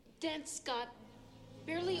Dan Scott,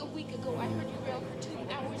 barely a week ago I heard you rail for 2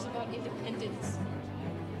 hours about independence.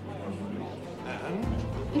 And?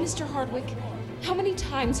 Mr. Hardwick, how many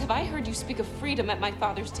times have I heard you speak of freedom at my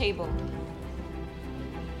father's table?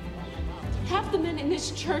 Half the men in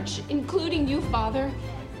this church, including you, Father,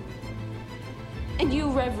 and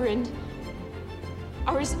you, Reverend,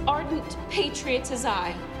 are as ardent patriots as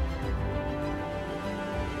I.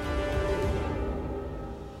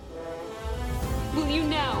 Will you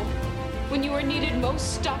now, when you are needed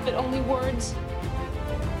most, stop at only words?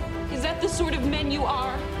 Is that the sort of men you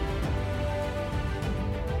are?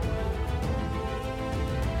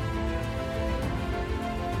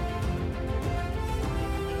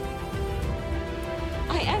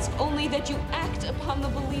 I ask only that you act upon the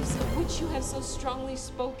beliefs of which you have so strongly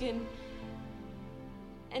spoken,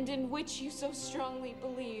 and in which you so strongly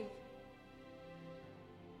believe.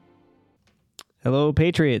 Hello,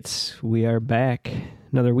 Patriots. We are back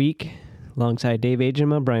another week alongside Dave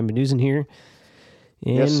Agema, Brian Benusen here.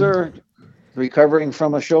 Yes, sir. Recovering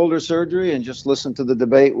from a shoulder surgery and just listened to the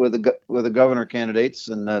debate with the governor candidates,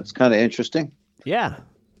 and it's kind of interesting. Yeah.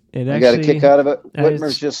 I got a kick out of it.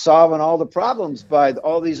 Whitmer's just solving all the problems by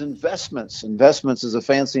all these investments. Investments is a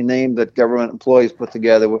fancy name that government employees put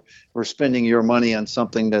together. We're spending your money on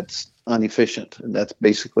something that's inefficient, and that's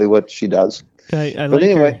basically what she does. I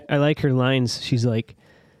like her lines. She's like,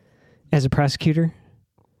 as a prosecutor,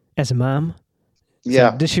 as a mom.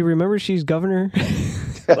 Yeah. So does she remember she's governor?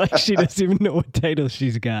 Like she doesn't even know what title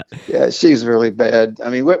she's got. Yeah, she's really bad. I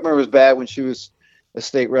mean, Whitmer was bad when she was a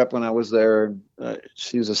state rep when I was there.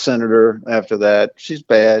 She was a senator after that. She's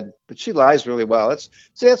bad, but she lies really well.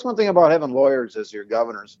 That's one thing about having lawyers as your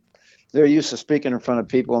governors. They're used to speaking in front of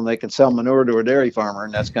people, and they can sell manure to a dairy farmer,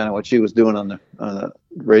 and that's kind of what she was doing on the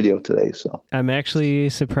radio today. So I'm actually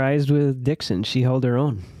surprised with Dixon. She held her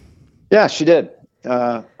own. Yeah, she did.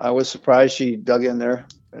 I was surprised she dug in there.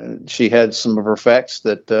 She had some of her facts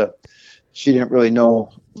that she didn't really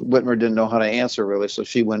know. Whitmer didn't know how to answer really, so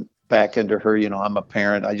she went back into her. I'm a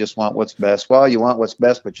parent. I just want what's best. Well, you want what's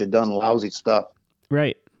best, but you've done lousy stuff.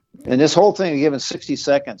 Right. And this whole thing, given 60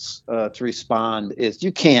 seconds to respond, is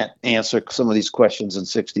you can't answer some of these questions in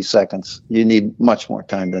 60 seconds. You need much more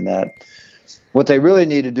time than that. What they really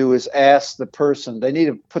need to do is ask the person. They need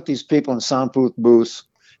to put these people in soundproof booths.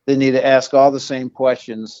 They need to ask all the same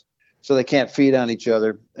questions so they can't feed on each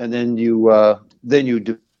other. And then you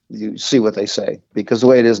see what they say. Because the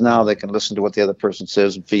way it is now, they can listen to what the other person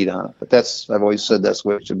says and feed on it. But I've always said that's the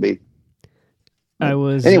way it should be.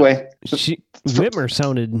 Anyway, Whitmer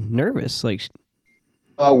sounded nervous. Like,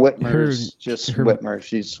 Whitmer's Whitmer.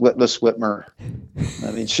 She's witless Whitmer.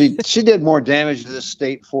 I mean, she did more damage to this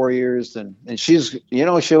state 4 years and she's, she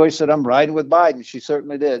always said, I'm riding with Biden. She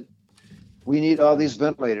certainly did. We need all these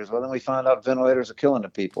ventilators. Well, then we found out ventilators are killing the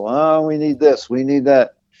people. Oh, we need this. We need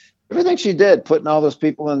that. Everything she did, putting all those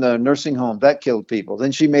people in the nursing home, that killed people.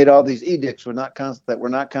 Then she made all these edicts that were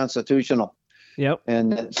not constitutional. Yep.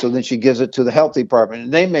 And so then she gives it to the health department,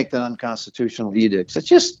 and they make the unconstitutional edicts. It's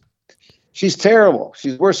just, she's terrible.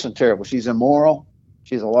 She's worse than terrible. She's immoral.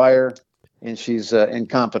 She's a liar, and she's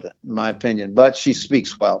incompetent, in my opinion. But she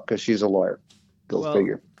speaks well because she's a lawyer. Go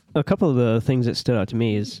figure. A couple of the things that stood out to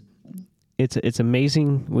me is it's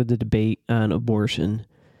amazing with the debate on abortion,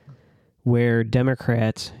 where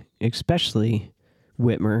Democrats, especially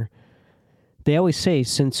Whitmer, they always say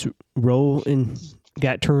since Roe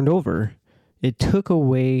got turned over, it took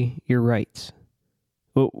away your rights.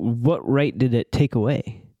 Well, what right did it take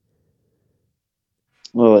away?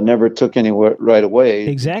 Well, it never took any right away.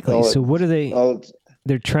 Exactly. So what are they?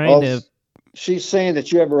 They're trying to. She's saying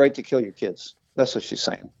that you have a right to kill your kids. That's what she's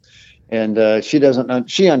saying. And she doesn't.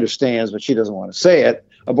 She understands, but she doesn't want to say it.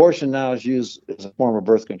 Abortion now is used as a form of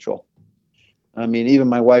birth control. I mean, even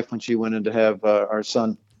my wife, when she went in to have our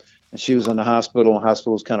son, and she was in the hospital, and the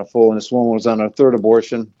hospital was kind of full, and this woman was on her third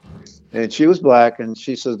abortion, and she was black, and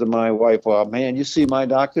she says to my wife, well, man, you see my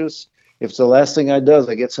doctors? If it's the last thing I does,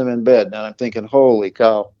 I get them in bed. And I'm thinking, holy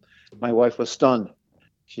cow. My wife was stunned.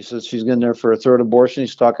 She says she's getting there for a third abortion.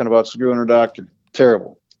 He's talking about screwing her doctor.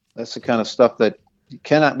 Terrible. That's the kind of stuff that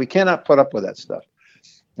we cannot put up with that stuff.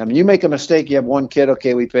 I mean, you make a mistake, you have one kid,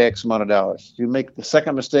 okay, we pay X amount of dollars. You make the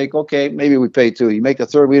second mistake, okay, maybe we pay two. You make the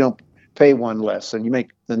third, we don't pay one less. And you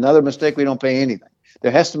make another mistake, we don't pay anything.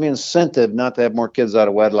 There has to be an incentive not to have more kids out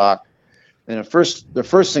of wedlock. And the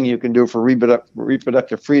first thing you can do for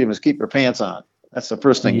reproductive freedom is keep your pants on. That's the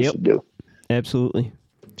first thing you should do. Absolutely.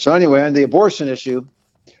 So anyway, on the abortion issue,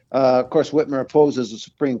 of course, Whitmer opposes the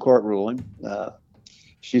Supreme Court ruling.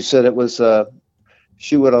 She said it was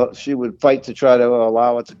she would fight to try to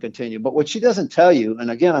allow it to continue. But what she doesn't tell you, and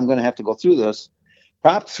again, I'm going to have to go through this,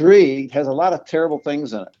 Prop 3 has a lot of terrible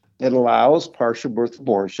things in it. It allows partial birth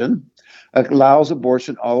abortion. It allows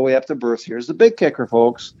abortion all the way up to birth. Here's the big kicker,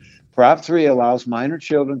 folks. Prop 3 allows minor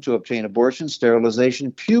children to obtain abortion,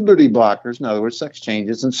 sterilization, puberty blockers, in other words, sex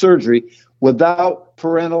changes, and surgery without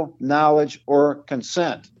parental knowledge or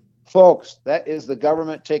consent. Folks, that is the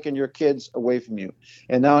government taking your kids away from you.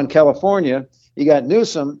 And now in California, you got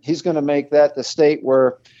Newsom. He's going to make that the state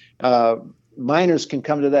where minors can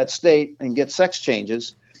come to that state and get sex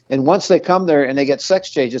changes. And once they come there and they get sex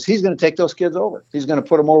changes, he's going to take those kids over. He's going to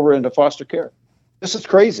put them over into foster care. This is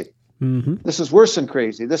crazy. Mm-hmm. This is worse than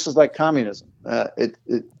crazy. This is like communism.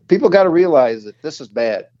 People got to realize that this is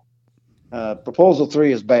bad. Proposal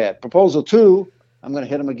 3 is bad. Proposal 2, I'm going to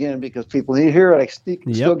hit them again because people need to hear it. I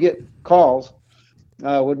still get calls.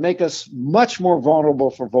 Would make us much more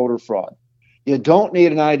vulnerable for voter fraud. You don't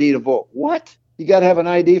need an ID to vote. What? You got to have an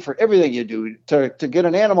ID for everything you do. To get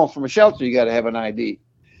an animal from a shelter, you got to have an ID.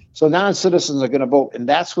 So non-citizens are going to vote, and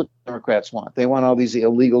that's what Democrats want. They want all these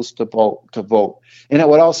illegals to vote. And it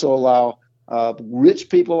would also allow rich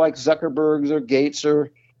people like Zuckerberg or Gates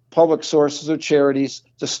or public sources or charities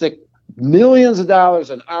to stick millions of dollars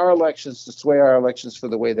in our elections to sway our elections for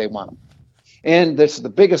the way they want them. And this the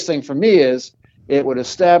biggest thing for me is it would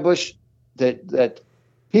establish that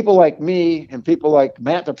people like me and people like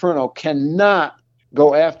Matt DePerno cannot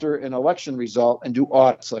go after an election result and do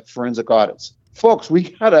audits, like forensic audits. Folks,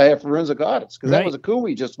 we got to have forensic audits because that was a coup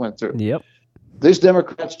we just went through. Yep. These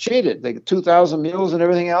Democrats cheated. They got 2,000 mules and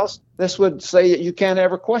everything else. This would say that you can't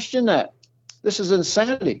ever question that. This is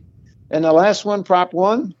insanity. And the last one, Prop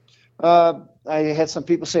 1, I had some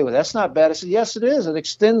people say, well, that's not bad. I said, yes, it is. It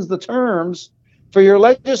extends the terms for your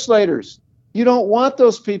legislators. You don't want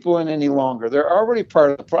those people in any longer. They're already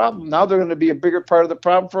part of the problem. Now they're going to be a bigger part of the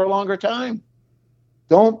problem for a longer time.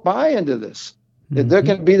 Don't buy into this. Mm-hmm. They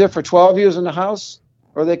can be there for 12 years in the House,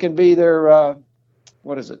 or they can be there,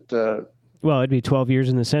 well, it'd be 12 years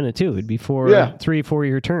in the Senate, too. It'd be 3-4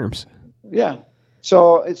 year terms. Yeah.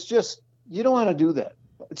 So it's just, you don't want to do that.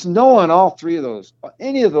 It's no on all three of those.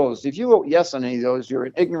 Any of those, if you vote yes on any of those, you're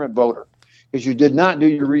an ignorant voter because you did not do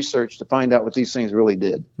your research to find out what these things really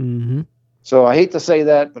did. Mm-hmm. So I hate to say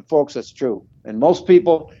that, but folks, it's true. And most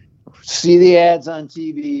people see the ads on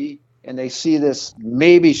TV and they see this,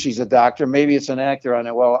 maybe she's a doctor, maybe it's an actor on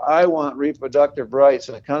it. Well, I want reproductive rights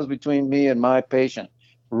and it comes between me and my patient.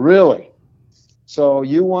 Really? So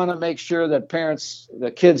you want to make sure that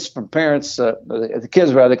the kids can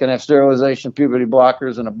have sterilization, puberty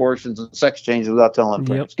blockers, and abortions and sex changes without telling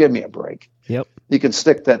parents. Yep. Give me a break. Yep. You can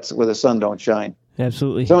stick that where the sun don't shine.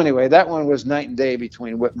 Absolutely. So anyway, that one was night and day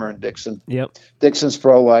between Whitmer and Dixon. Yep. Dixon's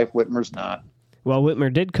pro-life, Whitmer's not. Well,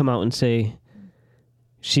 Whitmer did come out and say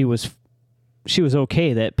she was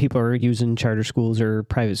okay that people are using charter schools or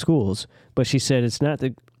private schools, but she said it's not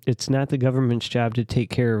the government's job to take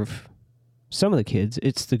care of some of the kids.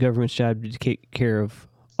 It's the government's job to take care of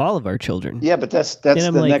all of our children. Yeah, but that's not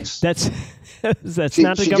the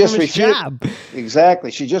government's job.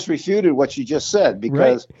 Exactly. She just refuted what she just said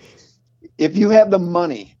because if you have the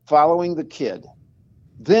money following the kid,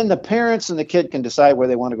 then the parents and the kid can decide where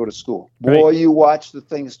they want to go to school. Boy, you watch the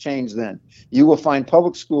things change then. You will find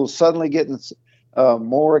public schools suddenly getting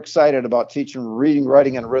more excited about teaching reading,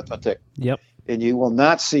 writing, and arithmetic. Yep. And you will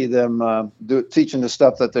not see them teaching the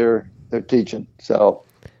stuff that they're teaching. So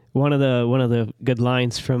one of the good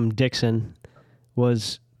lines from Dixon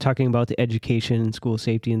was talking about the education and school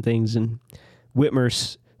safety and things, and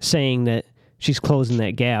Whitmer's saying that she's closing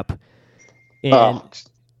that gap. And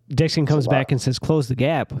Dixon comes back and says, close the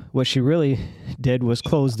gap. What she really did was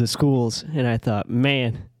close the schools. And I thought,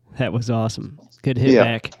 man, that was awesome. Good hit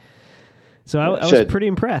back. So I was pretty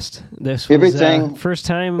impressed. This was first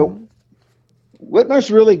time.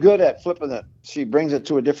 Whitmer's really good at flipping it. She brings it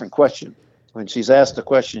to a different question. When she's asked a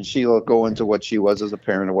question, she'll go into what she was as a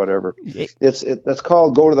parent or whatever. That's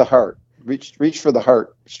called go to the heart. Reach for the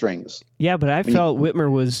heart strings. Yeah, but I felt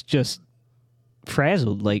Whitmer was just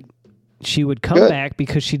frazzled. Like, she would come back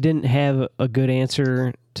because she didn't have a good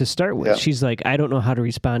answer to start with. Yeah. She's like, I don't know how to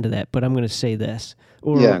respond to that, but I'm going to say this.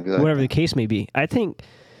 Or whatever the case may be. I think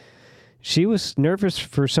she was nervous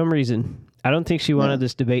for some reason. I don't think she wanted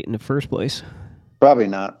this debate in the first place. Probably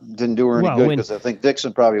not. Didn't do her any good because I think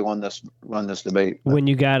Dixon probably won this debate. But when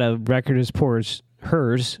you got a record as poor as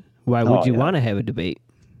hers, why would you want to have a debate?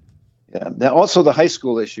 Yeah. Now, also the high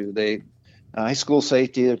school issue. High school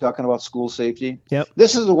safety. They're talking about school safety. Yep.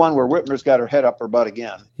 This is the one where Whitmer's got her head up her butt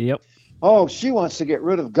again. Yep. Oh, she wants to get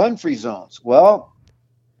rid of gun-free zones. Well,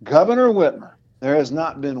 Governor Whitmer, there has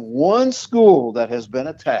not been one school that has been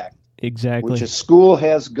attacked Exactly. which is school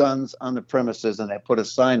has guns on the premises, and they put a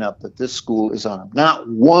sign up that this school is armed. Not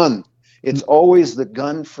one. It's always the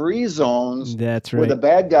gun-free zones. That's where right. the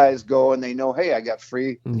bad guys go and they know, hey, I got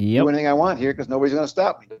free, Yep. do anything I want here because nobody's going to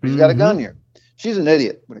stop me. Nobody's got a gun here. She's an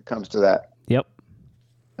idiot when it comes to that. Yep.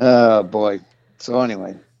 Oh, boy. So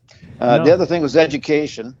anyway, the other thing was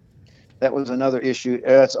education. That was another issue.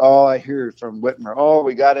 That's all I hear from Whitmer. Oh,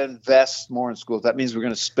 we got to invest more in schools. That means we're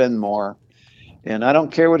going to spend more. And I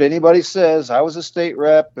don't care what anybody says. I was a state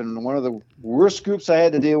rep, and one of the worst groups I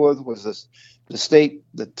had to deal with was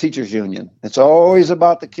the teachers union. It's always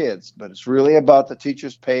about the kids, but it's really about the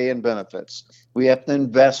teachers' pay and benefits. We have to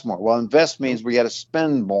invest more. Well, invest means we got to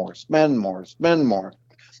spend more.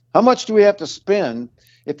 How much do we have to spend?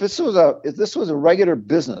 If this was a regular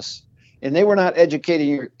business and they were not educating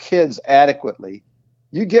your kids adequately,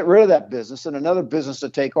 you get rid of that business and another business to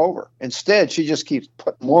take over. Instead, she just keeps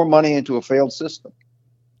putting more money into a failed system.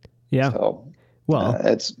 Yeah. So,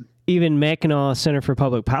 it's even Mackinac Center for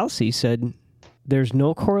Public Policy said there's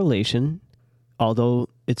no correlation, although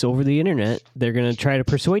it's over the internet. They're going to try to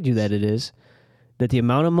persuade you that it is, that the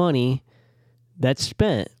amount of money that's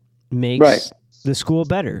spent makes the school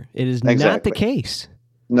better. It is not the case.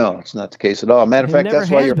 No, it's not the case at all. Matter of fact, that's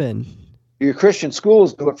why your Christian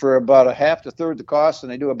schools do it for about a half to third the cost,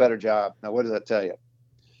 and they do a better job. Now, what does that tell you?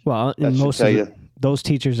 Well, and those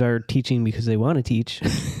teachers are teaching because they want to teach.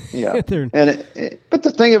 Yeah, but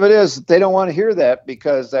the thing of it is, they don't want to hear that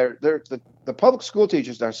because the public school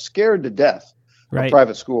teachers are scared to death of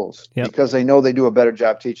private schools because they know they do a better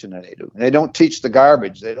job teaching than they do. And they don't teach the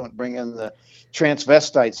garbage. They don't bring in the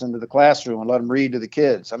transvestites into the classroom and let them read to the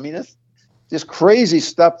kids. I mean, it's just crazy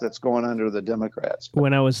stuff that's going on under the Democrats.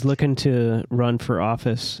 When I was looking to run for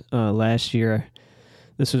office last year,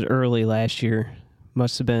 this was early last year,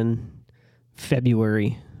 must have been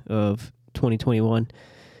February of 2021,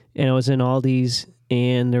 and I was in Aldi's,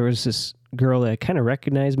 and there was this girl that kind of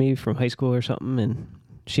recognized me from high school or something, and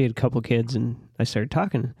she had a couple kids, and I started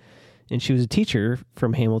talking, and she was a teacher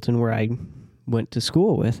from Hamilton where I went to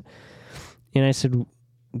school with, and I said,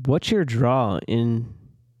 what's your draw in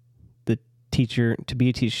teacher to be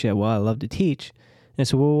a teacher? She said, well, I love to teach. And I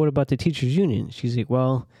said, well, what about the teachers union? She's like,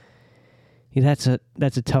 well, that's a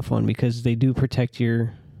tough one because they do protect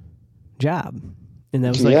your job. And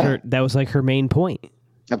that was like her main point.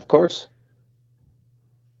 Of course.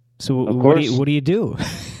 So what do you do?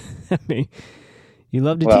 I mean, you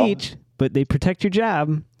love to teach, but they protect your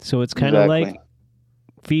job. So it's kind of like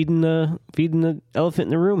feeding the elephant in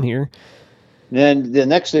the room here. Then the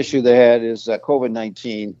next issue they had is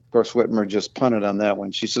COVID-19. Of course, Whitmer just punted on that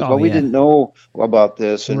one. She says, we didn't know about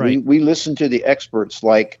this. And we listened to the experts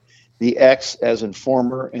like the X as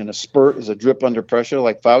informer and a spurt as a drip under pressure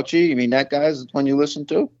like Fauci. You mean that guy's the one you listen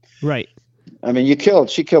to? Right. I mean,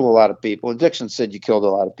 she killed a lot of people. And Dixon said you killed a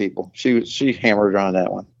lot of people. She hammered on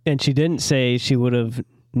that one. And she didn't say she would have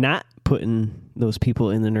not put those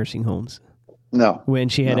people in the nursing homes. No. When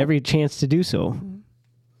she had every chance to do so.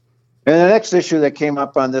 And the next issue that came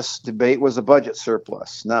up on this debate was the budget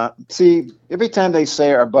surplus. Now, see, every time they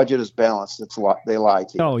say our budget is balanced, they lie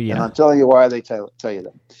to you. Oh, yeah. And I'll tell you why they tell you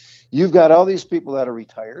that. You've got all these people that are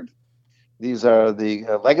retired. These are the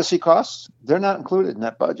legacy costs. They're not included in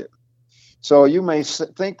that budget. So you may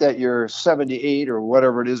think that your 78 or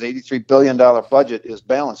whatever it is, $83 billion budget is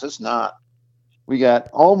balanced. It's not. We got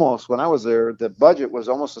almost, when I was there, the budget was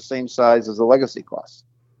almost the same size as the legacy costs.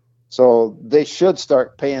 So they should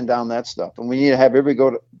start paying down that stuff. And we need to have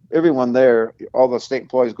everyone there, all the state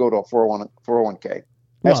employees go to a 401k.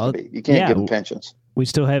 Has to be. You can't give them pensions. We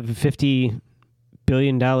still have a $50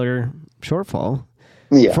 billion shortfall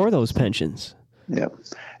for those pensions. Yeah.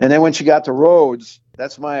 And then when she got to roads,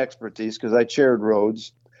 that's my expertise because I chaired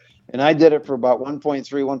roads. And I did it for about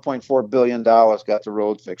 $1.4 billion, got the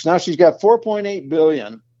road fixed. Now she's got $4.8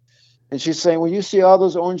 billion. And she's saying, when you see all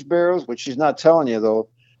those orange barrels, which she's not telling you though,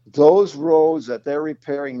 those roads that they're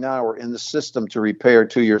repairing now are in the system to repair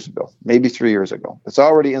 2 years ago, maybe 3 years ago. It's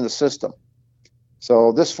already in the system.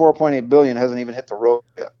 So this $4.8 billion hasn't even hit the road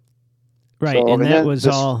yet. Right, so, and that was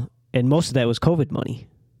all, and most of that was COVID money.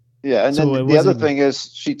 Yeah, and then the other thing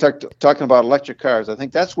is she talking about electric cars. I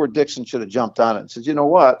think that's where Dixon should have jumped on it and said, you know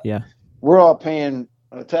what? Yeah, we're all paying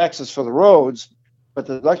taxes for the roads, but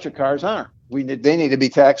the electric cars aren't. They need to be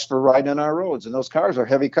taxed for riding on our roads, and those cars are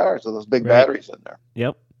heavy cars with those big batteries in there.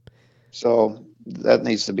 Yep. So that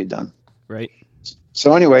needs to be done. Right.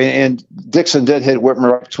 So anyway, and Dixon did hit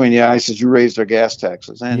Whitmer up between the eyes as you raised their gas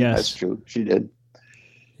taxes. And that's true. She did.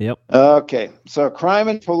 Yep. Okay. So crime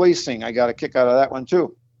and policing, I got a kick out of that one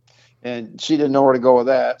too. And she didn't know where to go with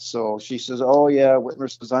that. So she says, oh, yeah, Whitmer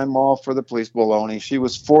says, I'm all for the police. Baloney. She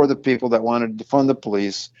was for the people that wanted to fund the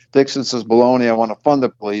police. Dixon says, baloney, I want to fund the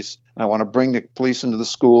police. I want to bring the police into the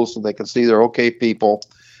schools so they can see they're okay people.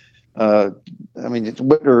 I mean,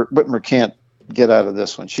 Whitmer can't get out of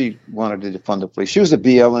this one. She wanted to defund the police. She was a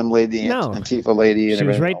BLM lady, Antifa lady. And she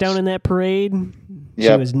was right else. down in that parade.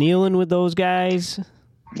 Yep. She was kneeling with those guys.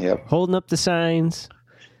 Yep. Holding up the signs.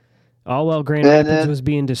 All while Grand Rapids was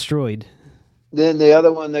being destroyed. Then the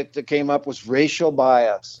other one that came up was racial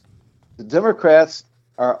bias. The Democrats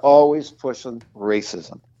are always pushing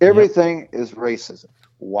racism. Everything is racism.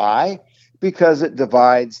 Why? Because it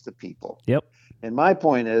divides the people. Yep. And my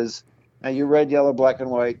point is, now you red, yellow, black, and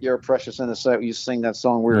white, you're a precious innocent. You sing that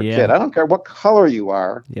song when we were a kid. I don't care what color you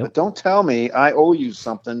are, but don't tell me I owe you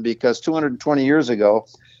something because 220 years ago,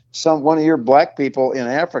 one of your black people in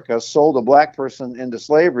Africa sold a black person into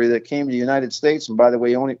slavery that came to the United States. And by the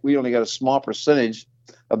way, we only got a small percentage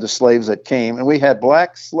of the slaves that came. And we had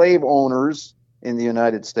black slave owners in the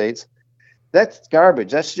United States. That's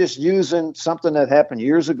garbage. That's just using something that happened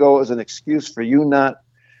years ago as an excuse for you not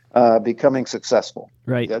becoming successful.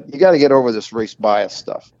 Right. You got to get over this race bias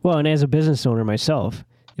stuff. Well, and as a business owner myself,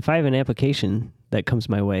 if I have an application that comes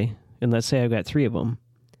my way, and let's say I've got 3 of them,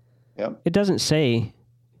 it doesn't say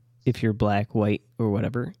if you're black, white, or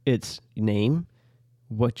whatever. It's name,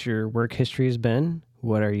 what your work history has been,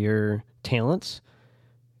 what are your talents,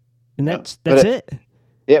 and that's it.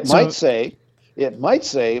 It might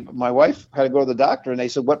say, my wife had to go to the doctor, and they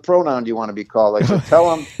said, what pronoun do you want to be called? I said,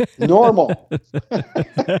 tell them normal.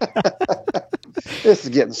 This is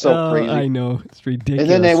getting so crazy. I know. It's ridiculous. And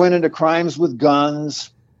then they went into crimes with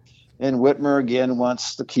guns. And Whitmer again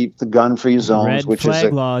wants to keep the gun-free zones, which is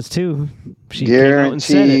laws too. She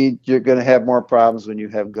guaranteed you're going to have more problems when you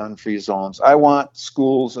have gun-free zones. I want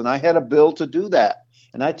schools, and I had a bill to do that.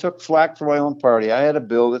 And I took flack for my own party. I had a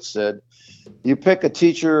bill that said, you pick a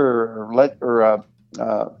teacher or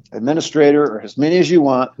administrator or as many as you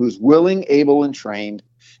want who's willing, able, and trained,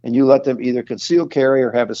 and you let them either conceal carry or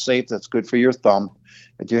have a safe that's good for your thumb,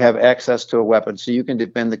 that you have access to a weapon so you can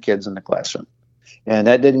defend the kids in the classroom. And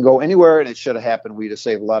that didn't go anywhere, and it should have happened. We'd have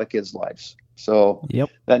saved a lot of kids' lives. So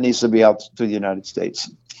that needs to be out to the United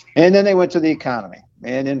States. And then they went to the economy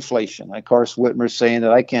and inflation. Of course, Whitmer's saying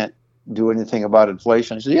that I can't do anything about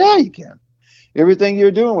inflation. I said, yeah, you can. Everything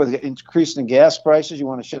you're doing with increasing gas prices, you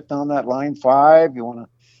want to shut down that Line 5, you want to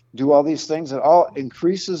do all these things, it all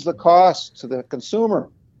increases the cost to the consumer.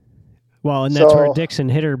 Well, and that's where Dixon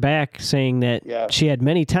hit her back, saying that she had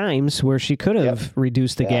many times where she could have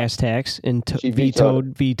reduced the gas tax and veto.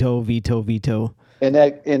 And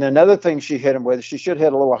another thing she hit him with, she should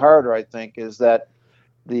hit a little harder, I think, is that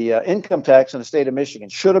the income tax in the state of Michigan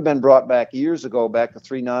should have been brought back years ago, back to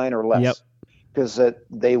 3.9 or less. Because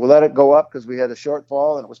they let it go up because we had a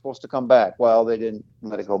shortfall and it was supposed to come back. Well, they didn't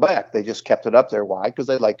let it go back. They just kept it up there. Why? Because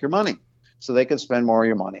they like your money. So they could spend more of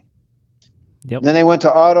your money. And then they went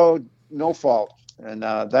to auto no fault. And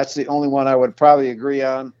that's the only one I would probably agree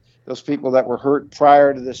on. Those people that were hurt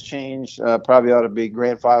prior to this change probably ought to be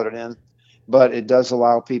grandfathered in. But it does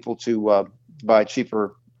allow people to buy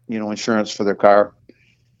cheaper, insurance for their car.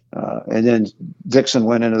 And then Dixon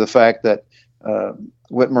went into the fact that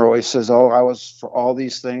Whitmer always says, I was for all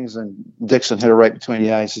these things. And Dixon hit it right between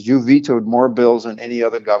the eyes. He says, you vetoed more bills than any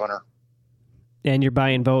other governor. And you're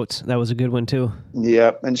buying votes. That was a good one, too.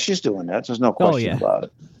 Yeah, and she's doing that. There's no question about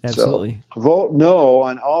it. Absolutely. So, vote no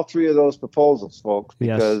on all 3 of those proposals, folks,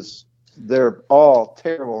 because they're all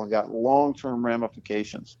terrible and got long-term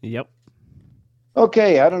ramifications. Yep.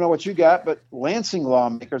 Okay, I don't know what you got, but Lansing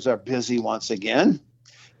lawmakers are busy once again.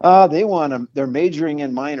 They're majoring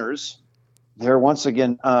in minors. They're once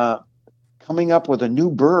again coming up with a new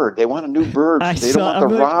bird. They want a new bird. They don't want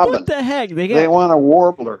the robin. What the heck? They want a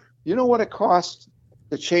warbler. You know what it costs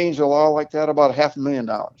to change a law like that? About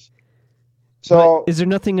 $500,000. So, but is there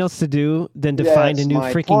nothing else to do than to find a new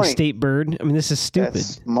freaking state bird? I mean, this is stupid.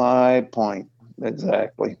 That's my point.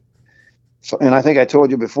 Exactly. So, and I think I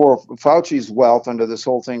told you before, Fauci's wealth under this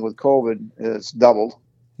whole thing with COVID is doubled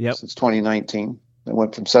since 2019. It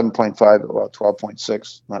went from 7.5 to about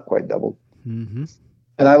 12.6, not quite doubled. Mm-hmm.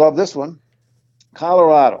 And I love this one.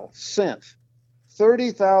 Colorado sent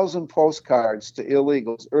 30,000 postcards to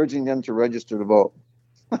illegals urging them to register to vote.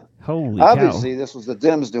 Holy Obviously, cow. This was the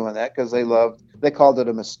Dems doing that because they called it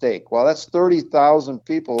a mistake. Well, that's 30,000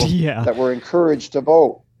 people that were encouraged to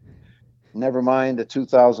vote. Never mind the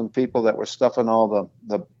 2,000 people that were stuffing all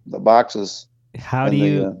the boxes. How do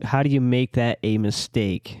you make that a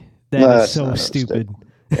mistake? That's so stupid.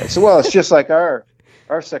 Yeah, so it's just like our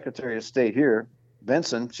Secretary of State here.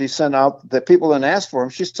 Benson, she sent out the people that asked for them.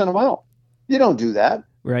 She sent them out. You don't do that.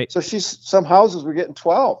 Right. So some houses were getting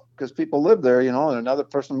 12 because people lived there, and another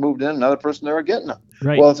person moved in, another person they were getting them.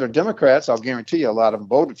 Right. Well, if they're Democrats, I'll guarantee you a lot of them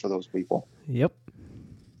voted for those people. Yep.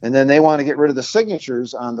 And then they want to get rid of the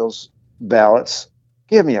signatures on those ballots.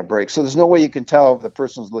 Give me a break. So there's no way you can tell if the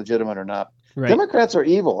person's legitimate or not. Right. Democrats are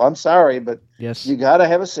evil. I'm sorry, but yes, you got to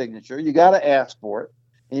have a signature. You got to ask for it.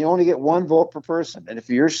 And you only get one vote per person. And if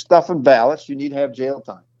you're stuffing ballots, you need to have jail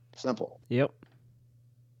time. Simple. Yep.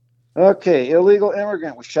 Okay, illegal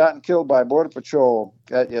immigrant was shot and killed by Border Patrol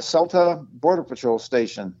at Yaselta Border Patrol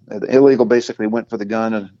Station. The illegal basically went for the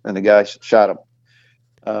gun, and the guy shot him.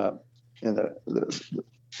 And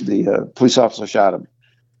the police officer shot him.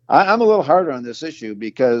 I'm a little harder on this issue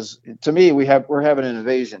because, to me, we're having an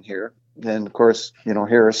invasion here. And of course,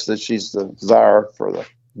 Harris, that she's the czar for the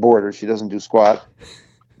border. She doesn't do squat.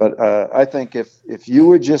 But I think if you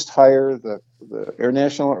would just hire the Air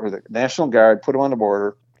National or the National Guard, put them on the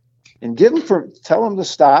border, and tell them to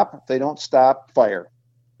stop. If they don't stop, fire.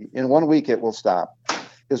 In 1 week, it will stop.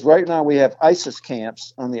 Because right now we have ISIS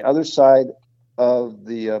camps on the other side of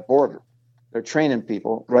the border. They're training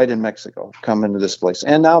people right in Mexico, come into this place.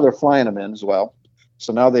 And now they're flying them in as well.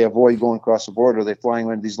 So now they avoid going across the border. They're flying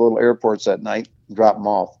into these little airports at night and drop them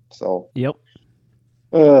off. So, yep.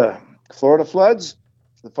 Florida floods.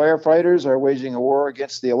 The firefighters are waging a war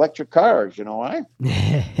against the electric cars. You know why?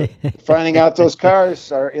 Finding out those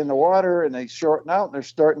cars are in the water and they shorten out and they're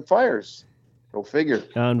starting fires. Go figure.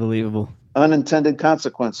 Unbelievable. Unintended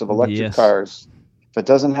consequence of electric cars. If it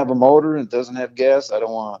doesn't have a motor and it doesn't have gas, I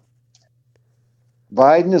don't want it.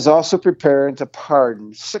 Biden is also preparing to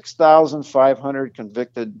pardon 6,500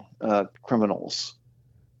 convicted criminals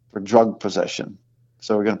for drug possession.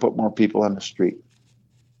 So we're going to put more people on the street.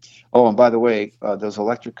 Oh, and by the way, those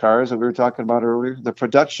electric cars that we were talking about earlier, the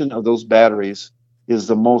production of those batteries is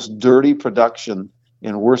the most dirty production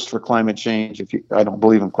and worst for climate change. I don't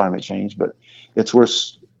believe in climate change, but it's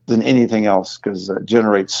worse than anything else because it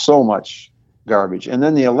generates so much garbage. And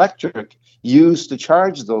then the electric used to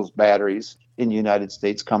charge those batteries in the United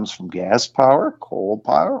States comes from gas power, coal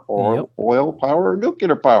power, or oil power, or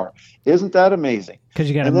nuclear power. Isn't that amazing? Because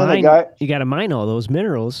you got to mine all those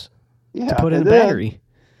minerals to put in the battery.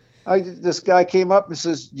 This guy came up and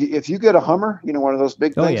says, if you get a Hummer, one of those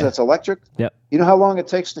big things that's electric, you know how long it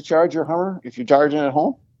takes to charge your Hummer if you're charging it at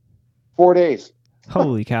home? 4 days.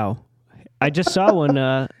 Holy cow. I just saw one.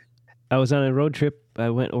 I was on a road trip.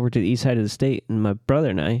 I went over to the east side of the state, and my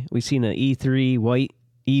brother and we seen an E3 white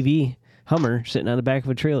EV Hummer sitting on the back of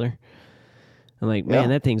a trailer. I'm like, man,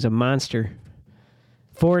 that thing's a monster.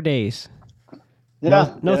 4 days.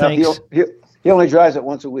 Yeah. No thanks. He only drives it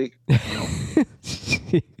once a week.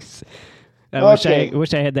 I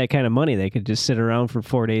wish I had that kind of money. They could just sit around for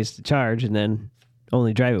 4 days to charge and then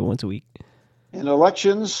only drive it once a week. In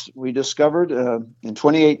elections, we discovered in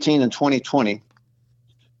 2018 and 2020,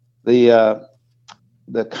 the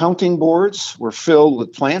counting boards were filled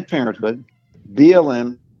with Planned Parenthood,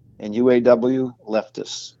 BLM, and UAW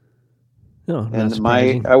leftists. Oh,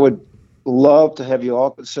 and I would love to have you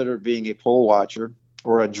all consider being a poll watcher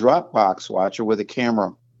or a Dropbox watcher with a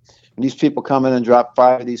camera. And these people come in and drop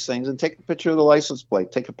 5 of these things and take a picture of the license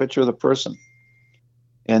plate, take a picture of the person.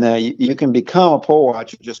 And you can become a poll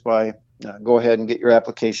watcher just by go ahead and get your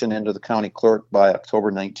application into the county clerk by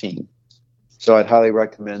October 19. So I'd highly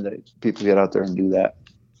recommend that people get out there and do that.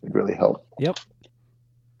 It would really help. Yep.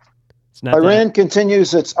 Iran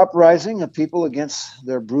continues its uprising of people against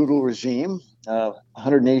their brutal regime.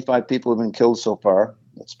 185 people have been killed so far.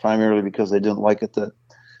 That's primarily because they didn't like it that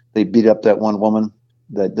they beat up that one woman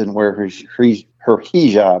that didn't wear her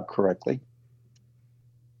hijab correctly.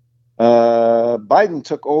 Biden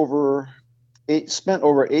spent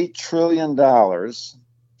over $8 trillion,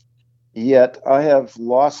 yet I have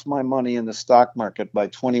lost my money in the stock market by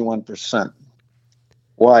 21%.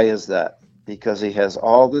 Why is that? Because he has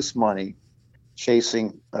all this money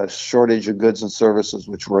chasing a shortage of goods and services,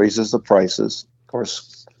 which raises the prices. Of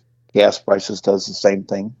course, gas prices does the same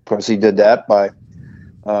thing. Of course, he did that by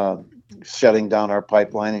shutting down our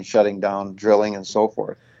pipeline and shutting down drilling and so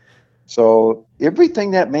forth. So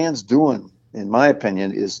everything that man's doing, in my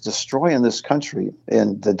opinion, is destroying this country.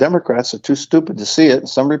 And the Democrats are too stupid to see it, and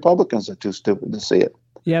some Republicans are too stupid to see it.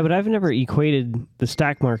 Yeah, but I've never equated the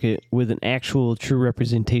stock market with an actual true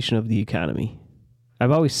representation of the economy.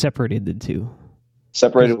 I've always separated the two.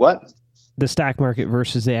 Separated what? The stock market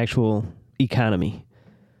versus the actual economy.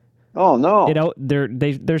 Oh, no.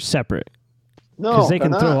 They're separate. No, because they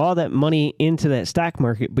can throw all that money into that stock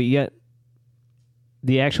market, but yet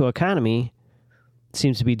the actual economy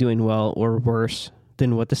seems to be doing well or worse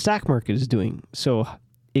than what the stock market is doing. So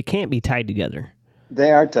it can't be tied together.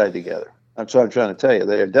 They are tied together. That's what I'm trying to tell you.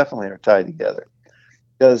 They definitely are tied together.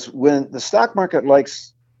 Because when the stock market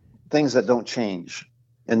likes things that don't change,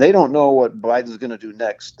 and they don't know what Biden's going to do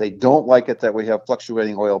next. They don't like it that we have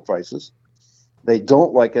fluctuating oil prices. They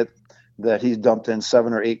don't like it that he's dumped in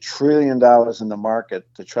 $7 or $8 trillion in the market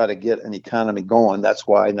to try to get an economy going. That's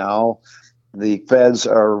why now the feds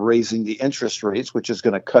are raising the interest rates, which is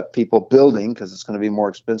going to cut people building because it's going to be more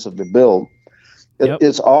expensive to build.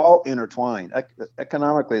 It's all intertwined.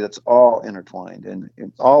 Economically, that's all intertwined.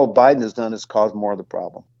 And all Biden has done is cause more of the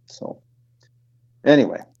problem. So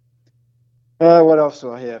anyway, what else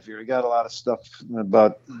do I have here? I got a lot of stuff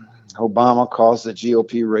about Obama calls the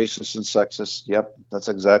GOP racist and sexist. Yep, that's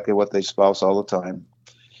exactly what they espouse all the time.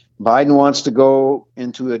 Biden wants to go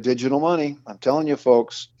into a digital money. I'm telling you,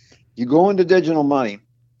 folks, you go into digital money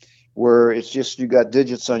where it's just you got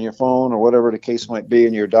digits on your phone or whatever the case might be,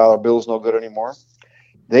 and your dollar bill's no good anymore.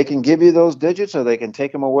 They can give you those digits or they can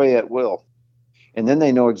take them away at will. And then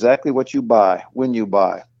they know exactly what you buy, when you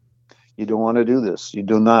buy. You don't want to do this. You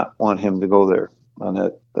do not want him to go there on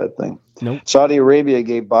that thing. Nope. Saudi Arabia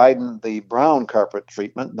gave Biden the brown carpet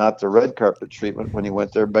treatment, not the red carpet treatment when he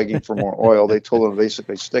went there begging for more oil. They told him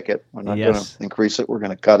basically stick it. We're not going to increase it. We're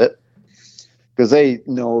going to cut it. Because they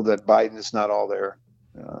know that Biden is not all there.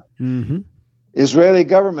 Israeli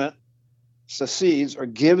government secedes or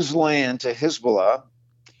gives land to Hezbollah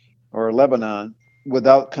or Lebanon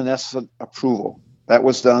without Knesset approval. That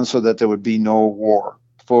was done so that there would be no war.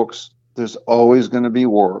 Folks, there's always going to be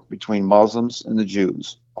war between Muslims and the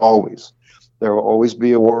Jews. Always. There will always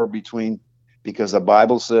be a war because the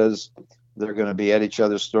Bible says they're going to be at each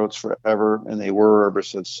other's throats forever, and they were ever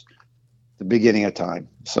since the beginning of time.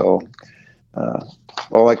 So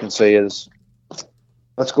all I can say is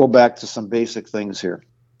let's go back to some basic things here.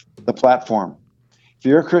 The platform. If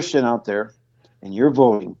you're a Christian out there and you're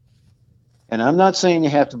voting, and I'm not saying you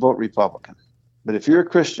have to vote Republican, but if you're a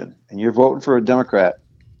Christian and you're voting for a Democrat,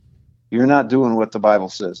 you're not doing what the Bible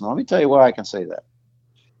says. Now, let me tell you why I can say that.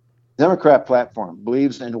 Democrat platform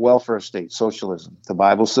believes in welfare state, socialism. The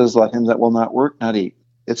Bible says, let him that will not work, not eat.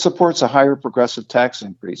 It supports a higher progressive tax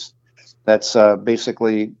increase. That's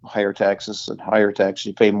basically higher taxes, and higher taxes,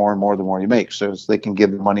 you pay more and more the more you make, so they can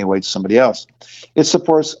give the money away to somebody else. It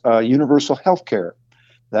supports universal health care.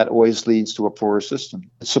 That always leads to a poorer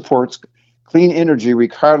system. It supports clean energy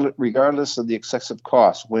regardless of the excessive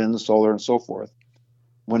costs, wind, solar, and so forth,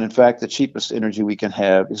 when in fact the cheapest energy we can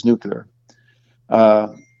have is nuclear.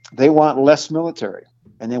 They want less military,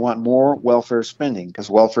 and they want more welfare spending, because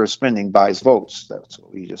welfare spending buys votes. That's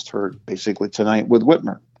what we just heard basically tonight with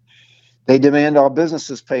Whitmer. They demand all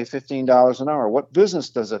businesses pay $15 an hour. What business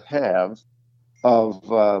does it have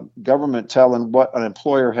of government telling what an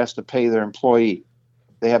employer has to pay their employee?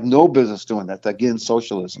 They have no business doing that. Again,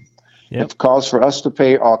 socialism. It calls for us to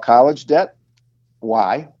pay all college debt.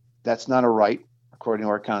 Why? That's not a right, according to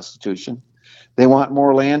our Constitution. They want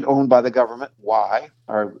more land owned by the government. Why?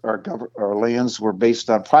 Our lands were based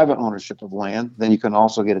on private ownership of land. Then you can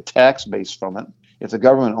also get a tax base from it. If the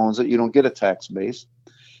government owns it, you don't get a tax base.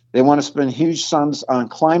 They want to spend huge sums on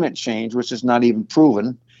climate change, which is not even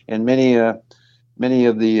proven. And many of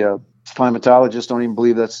the climatologists don't even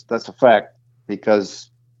believe that's a fact, because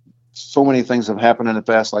so many things have happened in the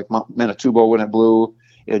past, like Manitoba when it blew,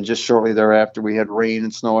 and just shortly thereafter we had rain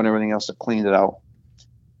and snow and everything else that cleaned it out.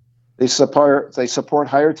 They support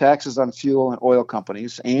higher taxes on fuel and oil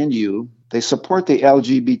companies and you. They support the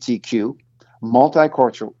LGBTQ,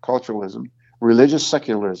 multiculturalism, religious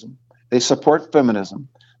secularism. They support feminism.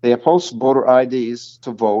 They oppose voter IDs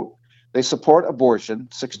to vote. They support abortion.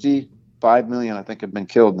 65 million, I think, have been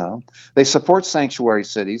killed now. They support sanctuary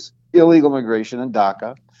cities, illegal migration, and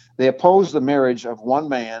DACA. They oppose the marriage of one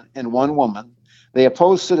man and one woman. They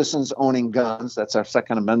oppose citizens owning guns. That's our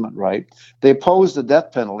Second Amendment right. They oppose the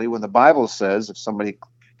death penalty when the Bible says if somebody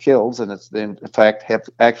kills, and it's in fact have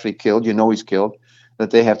actually killed, you know he's killed,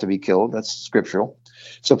 that they have to be killed. That's scriptural.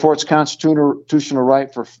 Supports constitutional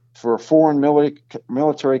right for foreign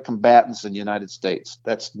military combatants in the United States.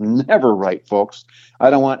 That's never right, folks. I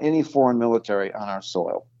don't want any foreign military on our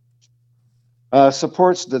soil.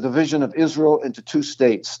 Supports the division of Israel into two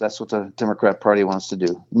states. That's what the Democrat Party wants to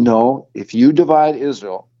do. No, if you divide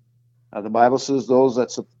Israel, the Bible says those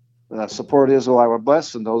that support Israel I will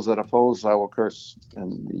bless, and those that oppose I will curse.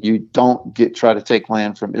 And you don't try to take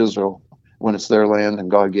land from Israel when it's their land and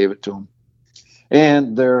God gave it to them.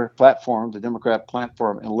 And their platform, the Democrat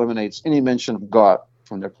platform, eliminates any mention of God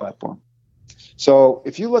from their platform. So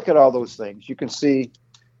if you look at all those things, you can see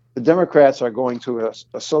the Democrats are going to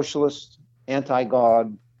a socialist,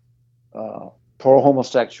 anti-God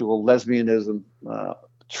pro-homosexual, lesbianism,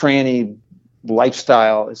 tranny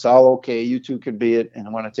lifestyle. It's all okay. You two can be it, and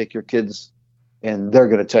I want to take your kids, and they're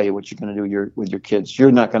going to tell you what you're going to do with your kids.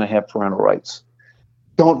 You're not going to have parental rights.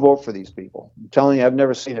 Don't vote for these people. I'm telling you, I've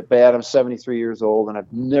never seen it bad. I'm 73 years old, and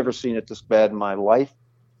I've never seen it this bad in my life.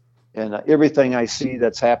 And everything I see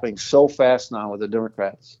that's happening so fast now with the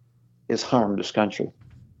Democrats is harm this country.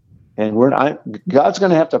 And God's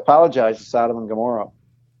going to have to apologize to Sodom and Gomorrah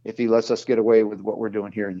if he lets us get away with what we're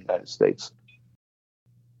doing here in the United States.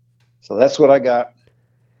 So that's what I got.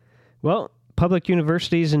 Well, public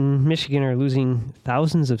universities in Michigan are losing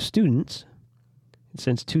thousands of students.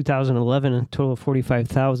 Since 2011, a total of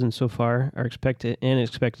 45,000 so far are expected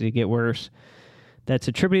to get worse. That's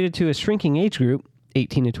attributed to a shrinking age group,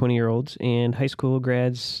 18 to 20-year-olds, and high school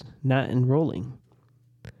grads not enrolling.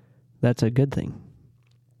 That's a good thing.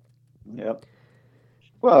 Yep.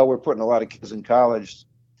 Well, we're putting a lot of kids in college,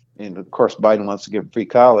 and of course Biden wants to give free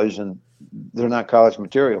college, and they're not college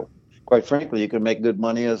material. Quite frankly, you can make good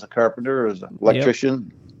money as a carpenter, as an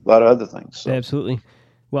electrician, a lot of other things. So. Absolutely.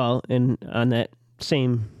 Well, and on that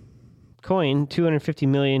same coin, $250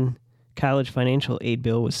 million college financial aid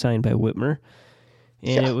bill was signed by Whitmer,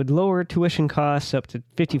 and it would lower tuition costs up to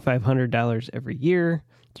 $5,500 every year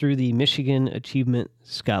through the Michigan Achievement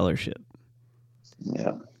Scholarship.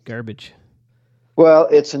 Yeah. Garbage. Well,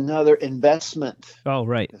 it's another investment. Oh,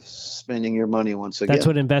 right. Spending your money once again. That's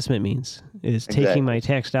what investment means, is taking my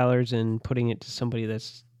tax dollars and putting it to somebody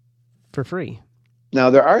that's for free. Now,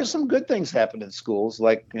 there are some good things happening in schools,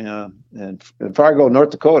 like in Fargo, North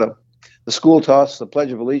Dakota. The school tossed the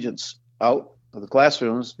Pledge of Allegiance out of the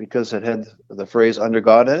classrooms because it had the phrase "under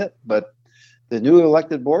God" in it. But the new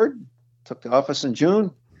elected board took the office in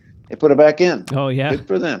June. They put it back in. Oh, yeah. Good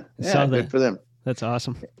for them. Yeah, good for them. That's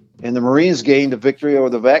awesome. And the Marines gained a victory over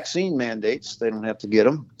the vaccine mandates. They don't have to get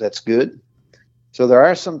them. That's good. So there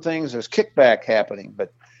are some things, there's kickback happening,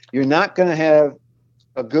 but you're not going to have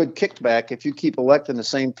a good kickback if you keep electing the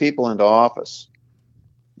same people into office.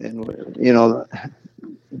 And, you know,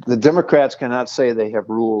 the Democrats cannot say they have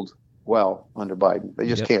ruled well under Biden. They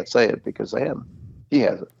just can't say it because they haven't. He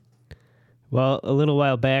hasn't. Well, a little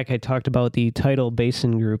while back, I talked about the Tidal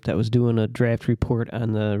Basin Group that was doing a draft report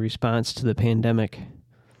on the response to the pandemic.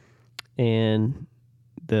 And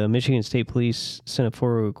the Michigan State Police sent a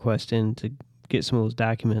FOIA request in to get some of those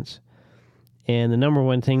documents. And the number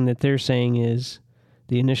one thing that they're saying is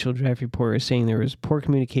the initial draft report is saying there was poor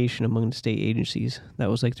communication among the state agencies. That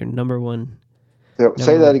was like their number one.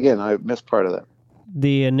 Say that again. I missed part of that.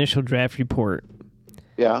 The initial draft report.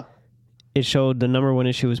 Yeah. It showed the number one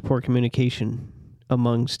issue was poor communication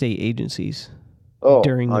among state agencies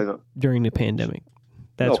during the pandemic.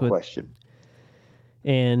 That's no question.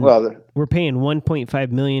 And we're paying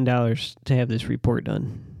 $1.5 million to have this report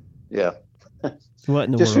done. Yeah. What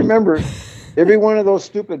in the Just world? remember, every one of those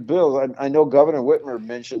stupid bills, I know Governor Whitmer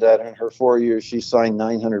mentioned that in her 4 years, she signed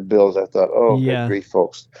 900 bills. I thought, good grief,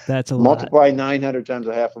 folks. That's a Multiply 900 times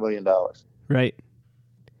 $500,000. Right.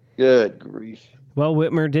 Good grief. Well,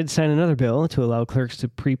 Whitmer did sign another bill to allow clerks to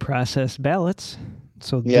pre-process ballots.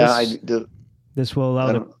 So this will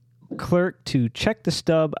allow the clerk to check the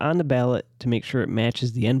stub on the ballot to make sure it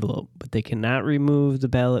matches the envelope, but they cannot remove the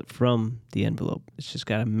ballot from the envelope. It's just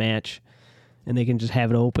got to match, and they can just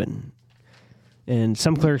have it open. And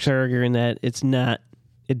some clerks are arguing that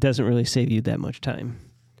it doesn't really save you that much time.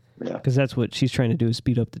 Yeah. Because that's what she's trying to do, is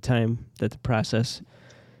speed up the time that the process.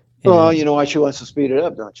 Well, you know why she wants to speed it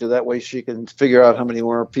up, don't you? That way she can figure out how many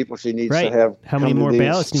more people she needs to have. How many more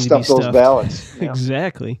ballots need to be stuffed? Those ballots. Yeah.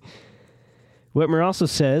 Exactly. Whitmer also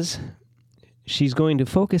says she's going to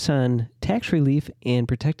focus on tax relief and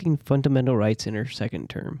protecting fundamental rights in her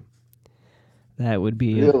second term. That would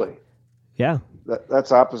be... Really? Yeah.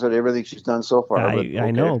 That's opposite of everything she's done so far.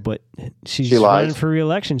 I know, but she's running for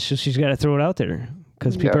re-election, so she's got to throw it out there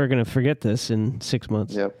because people are going to forget this in 6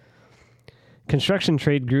 months. Yep. Construction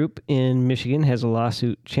Trade Group in Michigan has a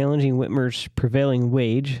lawsuit challenging Whitmer's prevailing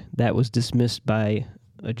wage. That was dismissed by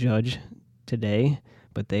a judge today,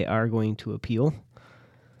 but they are going to appeal.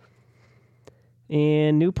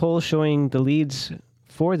 And new polls showing the leads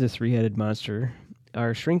for the three-headed monster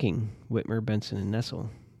are shrinking: Whitmer, Benson, and Nessel.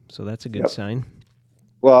 So that's a good sign.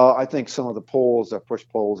 Well, I think some of the polls, push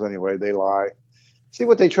polls anyway, they lie. See,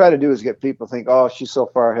 what they try to do is get people to think, oh, she's so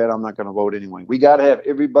far ahead, I'm not going to vote anyway. We got to have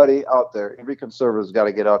everybody out there. Every conservative's got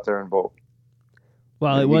to get out there and vote.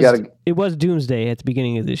 Well, it was doomsday at the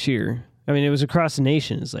beginning of this year. I mean, it was across the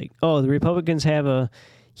nation. It's like, oh, the Republicans have a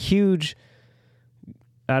huge,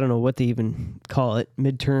 I don't know what they even call it,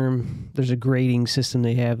 midterm. There's a grading system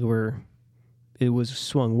they have where it was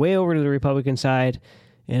swung way over to the Republican side,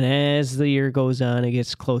 And as the year goes on, it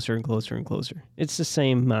gets closer and closer and closer. It's the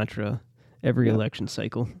same mantra every election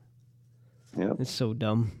cycle. Yeah. It's so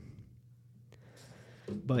dumb.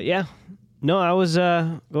 But yeah. No, I was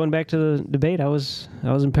going back to the debate. I was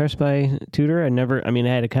impressed by Tudor. I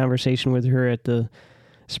had a conversation with her at the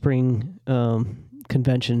spring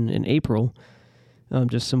convention in April.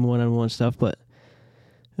 Just some one-on-one stuff, but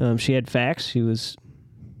she had facts.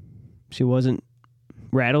 She wasn't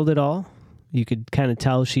rattled at all. You could kind of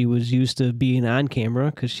tell she was used to being on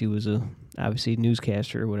camera because she was obviously a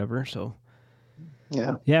newscaster or whatever. So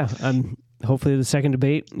yeah. Hopefully the second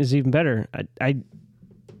debate is even better.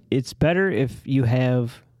 It's better if you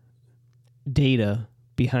have data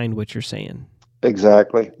behind what you're saying.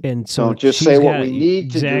 Exactly. And so don't just say what we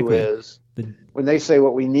need to do is. When they say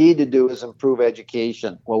what we need to do is improve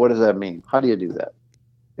education, well, what does that mean? How do you do that?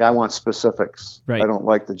 Yeah, I want specifics. Right. I don't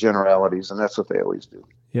like the generalities, and that's what they always do.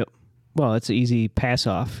 Yep. Well, it's an easy pass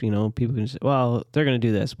off. People can say, "Well, they're going to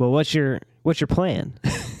do this." Well, what's your plan?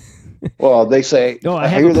 Well, they say, "Oh, I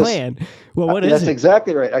have a plan." Well, what is it? That's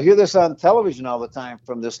exactly right. I hear this on television all the time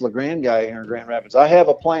from this LeGrand guy here in Grand Rapids. I have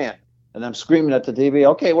a plan, and I'm screaming at the TV.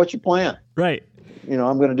 Okay, what's your plan? Right.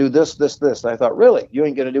 I'm going to do this, this, this. I thought, really, you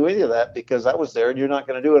ain't going to do any of that because I was there, and you're not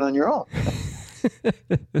going to do it on your own.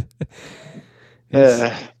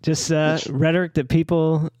 Just rhetoric that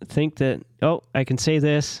people think that, I can say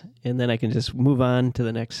this, and then I can just move on to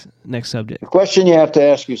the next subject. The question you have to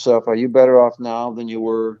ask yourself, are you better off now than you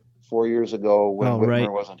were 4 years ago when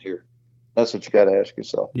Whitmer wasn't here? That's what you got to ask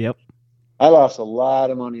yourself. Yep. I lost a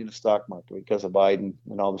lot of money in the stock market because of Biden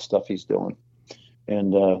and all the stuff he's doing.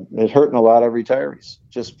 And it's hurting a lot of retirees.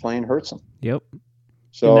 Just plain hurts them. Yep.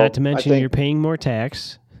 So and not to mention you're paying more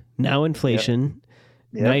tax. Now inflation.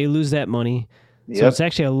 Yep. Now you lose that money. So it's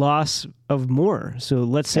actually a loss of more. So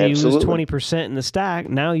let's say you lose 20% in the stock.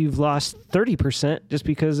 Now you've lost 30% just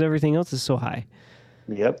because everything else is so high.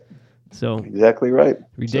 Yep. So exactly right.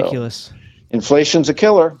 Ridiculous. So, inflation's a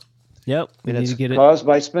killer. Yep. And it's caused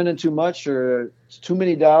by spending too much or too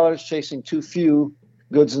many dollars chasing too few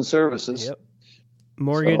goods and services. Yep.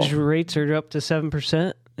 Mortgage rates are up to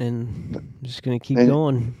 7%, and I'm just going to keep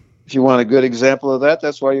going. If you want a good example of that,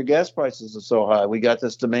 that's why your gas prices are so high. We got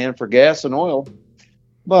this demand for gas and oil,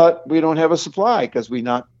 but we don't have a supply because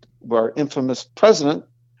our infamous president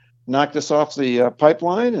knocked us off the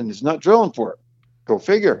pipeline and is not drilling for it. Go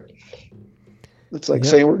figure. It's like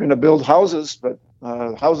saying we're going to build houses, but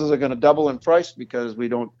houses are going to double in price because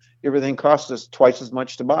everything costs us twice as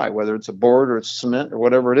much to buy, whether it's a board or it's cement or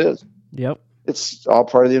whatever it is. Yep. It's all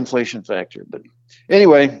part of the inflation factor. But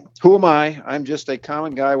anyway, who am I? I'm just a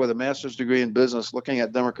common guy with a master's degree in business looking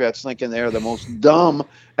at Democrats thinking they're the most dumb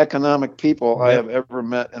economic people I have ever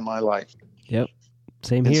met in my life. Yep.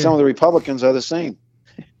 Same here. And some of the Republicans are the same.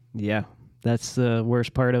 Yeah. That's the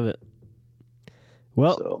worst part of it.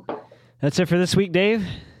 Well, that's it for this week, Dave.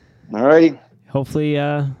 All righty. Hopefully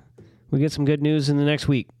we get some good news in the next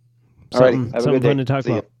week. All righty. Have a good day. Something fun to talk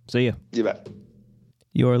about. See ya. You bet.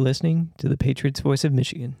 You're listening to the Patriots Voice of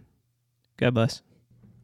Michigan. God bless.